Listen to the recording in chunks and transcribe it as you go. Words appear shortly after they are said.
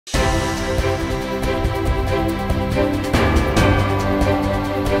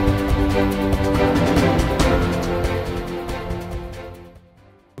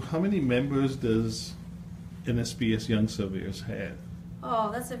How many members does NSPS Young Surveyors have?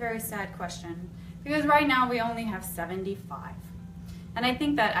 Oh, that's a very sad question. Because right now we only have 75. And I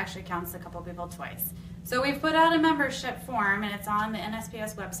think that actually counts a couple people twice. So we've put out a membership form, and it's on the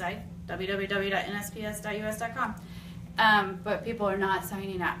NSPS website, www.nsps.us.com. But people are not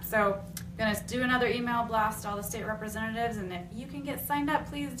signing up. So I'm going to do another email blast to all the state representatives, and if you can get signed up,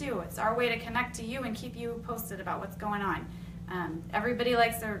 please do. It's our way to connect to you and keep you posted about what's going on. Everybody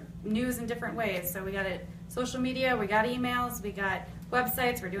likes their news in different ways, so we got it social media, we got emails, we got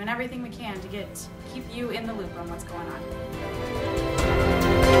websites. We're doing everything we can to keep you in the loop on what's going on.